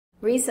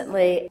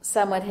Recently,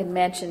 someone had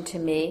mentioned to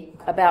me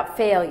about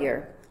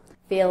failure,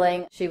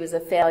 feeling she was a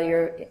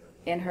failure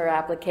in her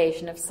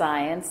application of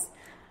science,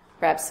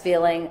 perhaps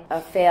feeling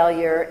a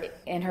failure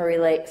in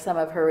some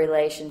of her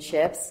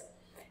relationships.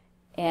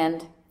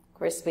 And, of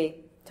course,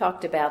 we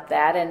talked about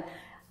that, and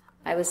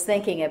I was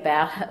thinking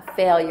about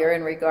failure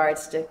in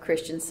regards to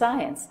Christian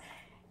Science.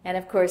 And,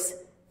 of course,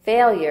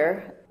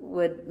 failure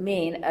would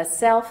mean a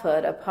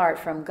selfhood apart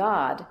from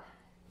God,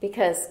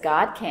 because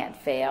God can't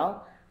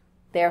fail.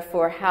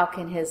 Therefore, how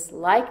can his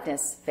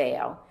likeness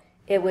fail?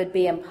 It would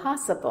be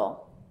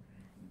impossible.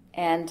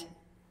 And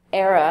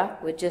Era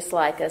would just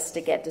like us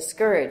to get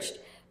discouraged.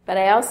 But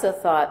I also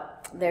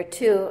thought there are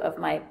two of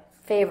my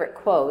favorite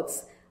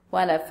quotes.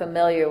 One, a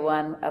familiar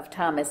one of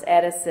Thomas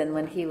Edison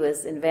when he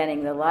was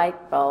inventing the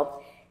light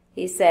bulb.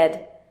 He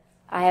said,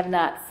 "I have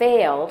not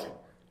failed.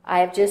 I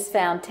have just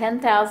found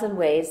 10,000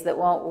 ways that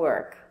won't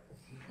work."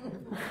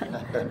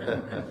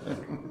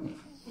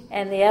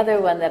 And the other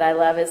one that I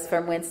love is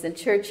from Winston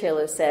Churchill,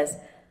 who says,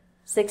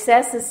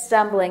 "Success is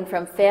stumbling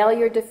from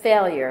failure to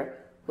failure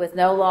with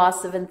no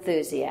loss of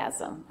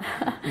enthusiasm."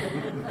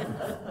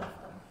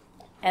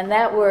 And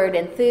that word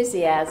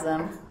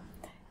enthusiasm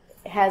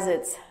has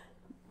its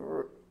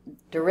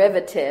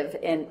derivative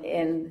in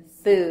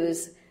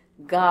enthus,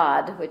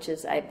 God, which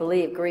is, I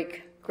believe,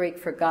 Greek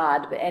for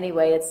God. But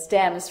anyway, it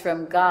stems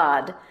from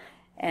God.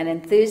 And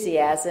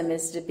enthusiasm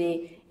is to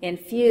be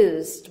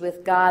infused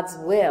with God's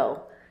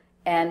will.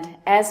 And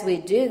as we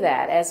do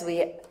that, as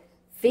we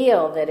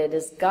feel that it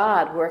is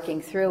God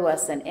working through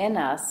us and in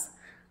us,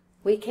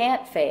 we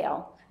can't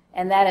fail.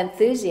 And that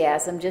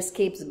enthusiasm just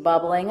keeps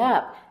bubbling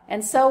up.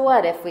 And so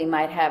what if we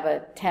might have a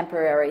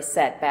temporary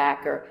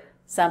setback or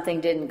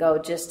something didn't go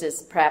just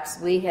as perhaps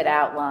we had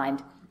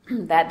outlined?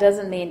 That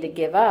doesn't mean to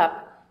give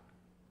up.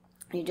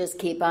 You just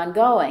keep on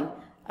going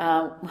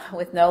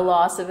with no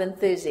loss of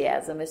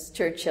enthusiasm, as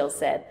Churchill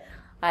said.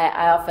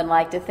 I often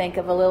like to think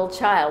of a little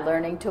child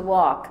learning to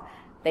walk.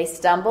 They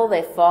stumble,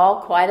 they fall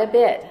quite a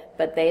bit,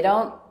 but they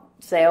don't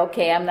say,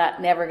 "Okay, I'm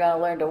never going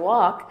to learn to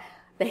walk."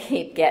 They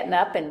keep getting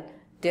up and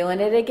doing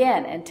it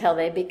again until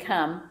they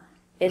become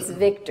its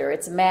victor,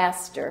 its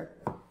master.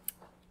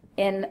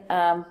 In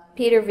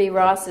Peter V.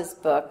 Ross's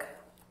book,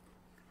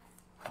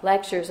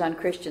 Lectures on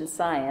Christian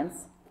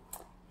Science,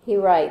 he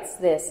writes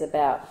this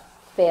about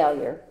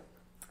failure.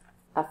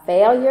 "A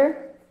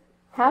failure?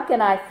 How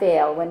can I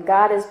fail when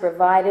God has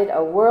provided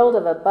a world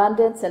of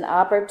abundance and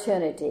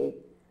opportunity?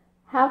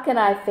 How can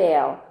I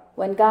fail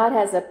when God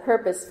has a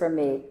purpose for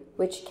me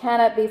which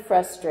cannot be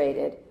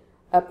frustrated,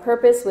 a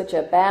purpose which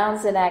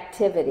abounds in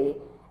activity,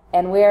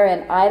 and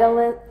wherein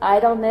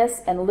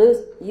idleness and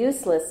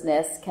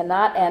uselessness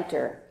cannot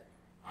enter?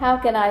 How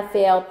can I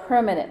fail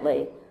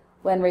permanently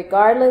when,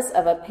 regardless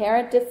of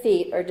apparent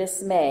defeat or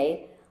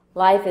dismay,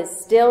 life is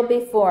still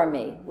before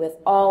me with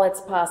all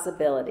its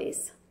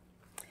possibilities?"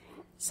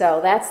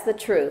 So that's the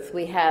truth.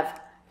 We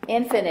have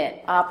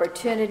infinite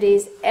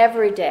opportunities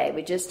every day.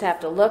 We just have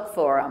to look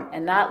for them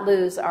and not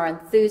lose our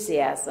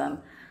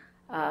enthusiasm,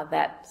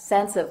 that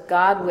sense of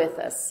God with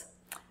us.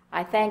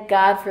 I thank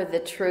God for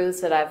the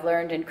truths that I've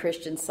learned in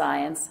Christian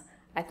Science.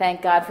 I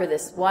thank God for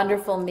this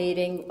wonderful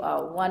meeting,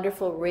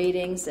 wonderful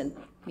readings and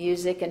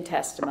music and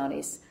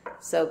testimonies.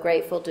 So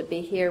grateful to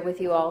be here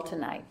with you all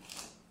tonight.